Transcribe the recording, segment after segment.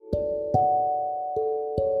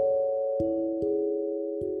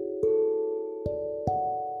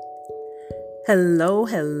Hello,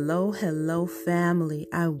 hello, hello, family.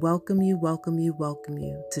 I welcome you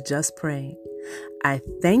to Just Praying. I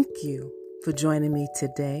thank you for joining me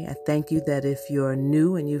today. I thank you that if you're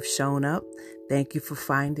new and you've shown up, thank you for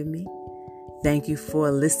finding me. Thank you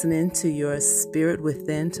for listening to your spirit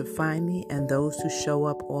within to find me. And those who show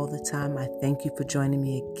up all the time, I thank you for joining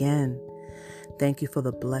me again. Thank you for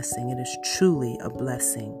the blessing. It is truly a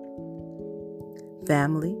blessing.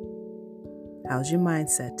 Family, how's your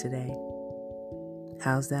mindset today?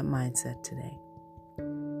 How's that mindset today?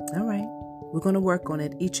 All right, we're going to work on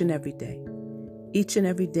it each and every day. Each and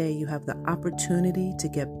every day you have the opportunity to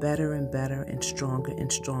get better and better and stronger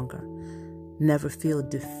and stronger. Never feel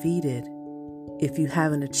defeated if you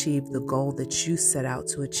haven't achieved the goal that you set out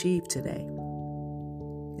to achieve today.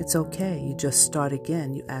 It's okay. You just start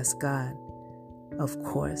again. You ask God, of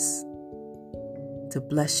course, to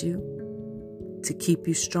bless you, to keep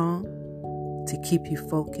you strong, to keep you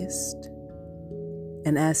focused.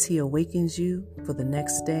 And as He awakens you for the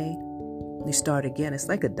next day, you start again. It's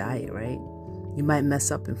like a diet, right? You might mess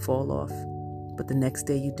up and fall off, but the next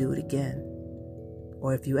day you do it again.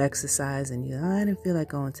 Or if you exercise and I didn't feel like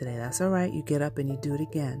going today, that's all right. You get up and you do it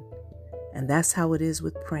again. And that's how it is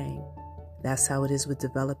with praying. That's how it is with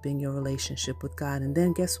developing your relationship with God. And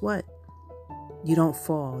then guess what? You don't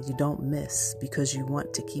fall. You don't miss because you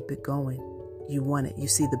want to keep it going. You want it. You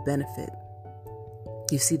see the benefit.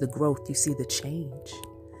 You see the growth, you see the change.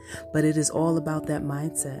 But it is all about that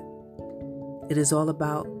mindset. It is all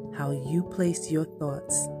about how you place your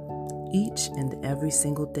thoughts each and every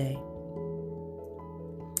single day.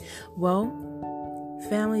 Well,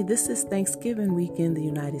 family, this is Thanksgiving week in the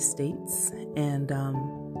United States. And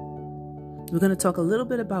we're going to talk a little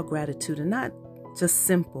bit about gratitude, and not just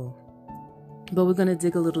simple, but we're going to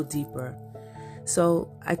dig a little deeper.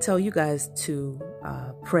 So I tell you guys to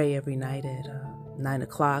pray every night at 9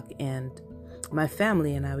 o'clock, and my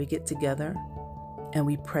family and I, we get together and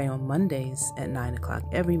we pray on Mondays at 9 o'clock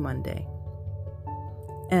every Monday.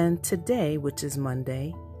 And today, which is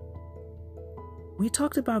Monday, we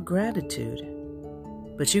talked about gratitude.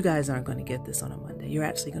 But you guys aren't going to get this on a Monday. You're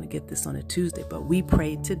actually going to get this on a Tuesday. But we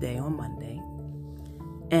prayed today on Monday.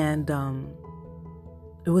 And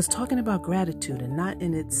it was talking about gratitude, and not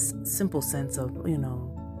in its simple sense of,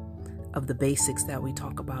 of the basics that we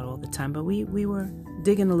talk about all the time, but we were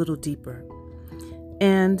digging a little deeper.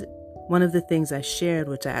 And one of the things I shared,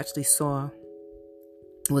 which I actually saw,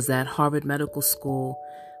 was that Harvard Medical School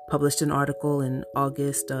published an article in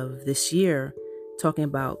August of this year talking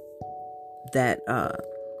about that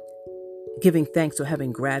giving thanks or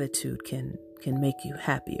having gratitude can make you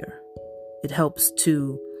happier. It helps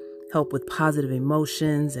with positive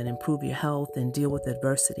emotions and improve your health and deal with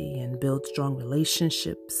adversity and build strong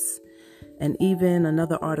relationships. And even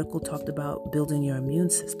another article talked about building your immune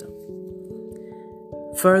system.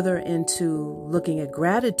 Further into looking at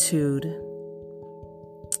gratitude,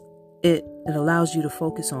 it allows you to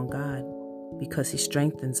focus on God because He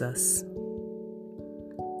strengthens us.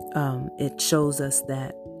 It shows us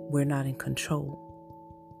that we're not in control.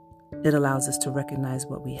 It allows us to recognize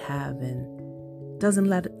what we have and doesn't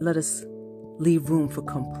let us leave room for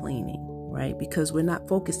complaining, right? Because we're not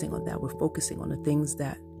focusing on that. We're focusing on the things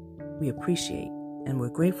that we appreciate and we're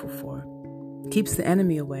grateful for. Keeps the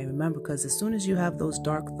enemy away, remember, because as soon as you have those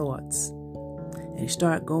dark thoughts and you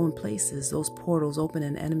start going places, those portals open,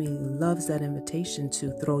 and the enemy loves that invitation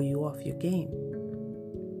to throw you off your game.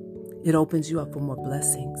 It opens you up for more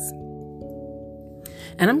blessings.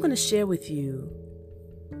 And I'm going to share with you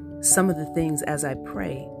some of the things as I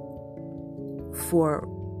pray for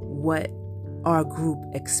what our group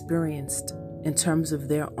experienced in terms of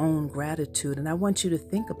their own gratitude. And I want you to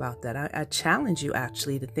think about that. I challenge you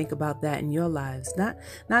actually to think about that in your lives.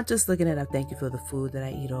 Not just looking at, I thank you for the food that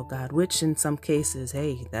I eat, oh God, which in some cases,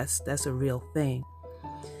 hey, that's a real thing.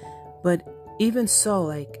 But even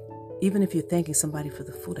so, even if you're thanking somebody for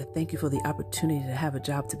the food, I thank you for the opportunity to have a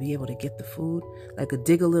job to be able to get the food,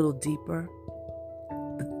 dig a little deeper,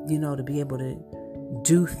 to be able to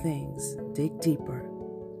do things, dig deeper.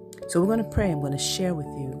 So we're going to pray. I'm going to share with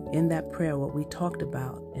you in that prayer what we talked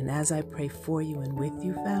about. And as I pray for you and with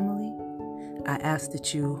you, family, I ask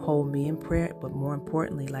that you hold me in prayer. But more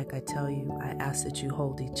importantly, like I tell you, I ask that you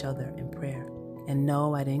hold each other in prayer. And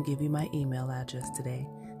no, I didn't give you my email address today.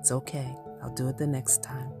 It's okay. I'll do it the next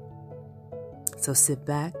time. So sit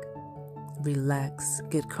back, relax,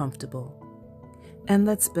 get comfortable, and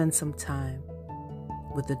let's spend some time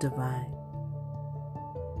with the divine.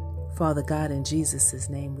 Father God, in Jesus'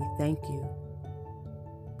 name, we thank you.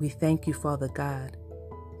 We thank you, Father God,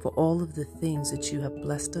 for all of the things that you have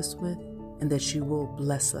blessed us with and that you will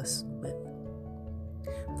bless us with.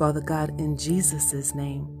 Father God, in Jesus'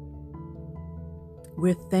 name,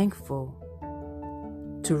 we're thankful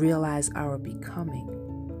to realize our becoming,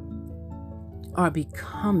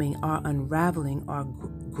 our unraveling, our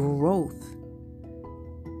growth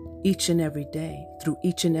each and every day, through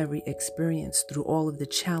each and every experience, through all of the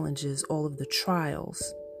challenges, all of the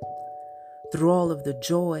trials, through all of the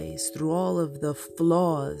joys, through all of the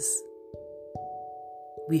flaws.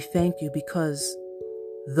 We thank you because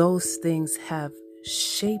those things have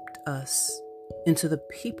shaped us into the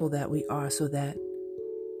people that we are, so that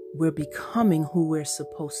we're becoming who we're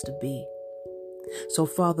supposed to be. So,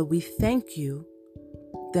 Father, we thank you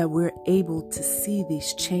that we're able to see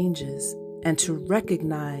these changes and to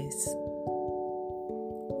recognize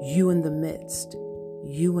you in the midst,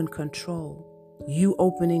 you in control, you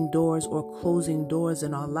opening doors or closing doors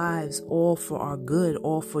in our lives, all for our good,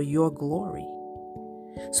 all for your glory.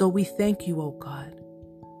 So we thank you, oh God.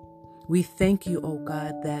 We thank you, oh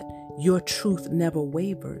God, that your truth never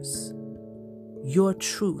wavers. Your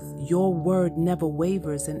truth, your word never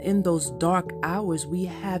wavers. And in those dark hours, we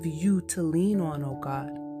have you to lean on, oh God.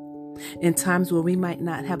 In times where we might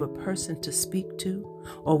not have a person to speak to,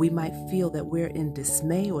 or we might feel that we're in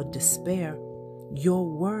dismay or despair, your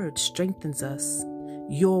word strengthens us.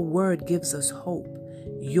 Your word gives us hope.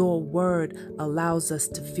 Your word allows us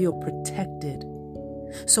to feel protected.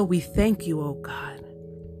 So we thank you, oh God.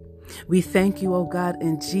 We thank you, oh God,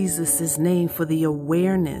 in Jesus' name, for the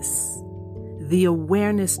awareness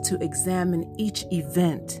to examine each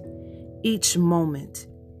event, each moment,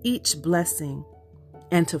 each blessing,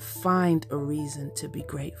 and to find a reason to be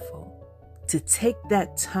grateful, to take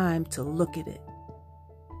that time to look at it,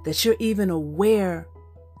 that you're even aware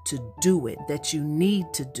to do it, that you need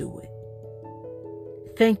to do it.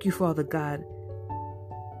 Thank you, Father God,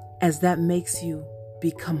 as that makes you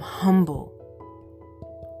become humble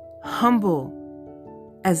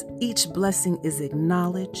as each blessing is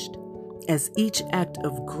acknowledged, as each act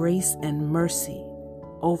of grace and mercy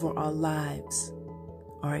over our lives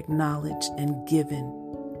are acknowledged and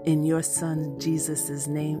given in your Son Jesus'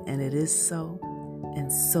 name. And it is so,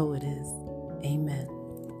 and so it is. Amen.